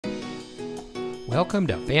Welcome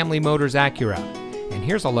to Family Motors Acura, and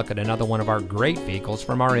here's a look at another one of our great vehicles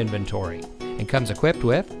from our inventory, and comes equipped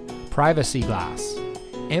with privacy glass,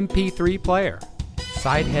 MP3 player,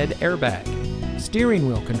 side head airbag, steering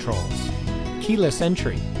wheel controls, keyless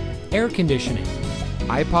entry, air conditioning,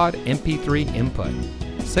 iPod MP3 input,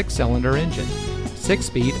 6-cylinder engine,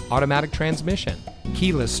 6-speed automatic transmission,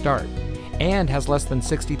 keyless start, and has less than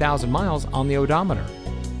 60,000 miles on the odometer.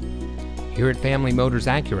 Here at Family Motors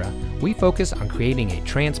Acura, we focus on creating a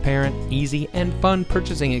transparent, easy, and fun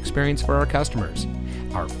purchasing experience for our customers.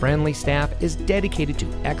 Our friendly staff is dedicated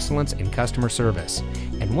to excellence in customer service.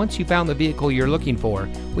 And once you found the vehicle you're looking for,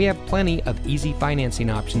 we have plenty of easy financing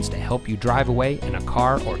options to help you drive away in a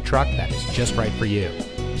car or truck that is just right for you.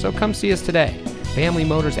 So come see us today. Family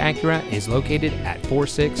Motors Acura is located at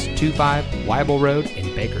 4625 Wible Road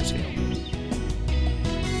in Bakersfield.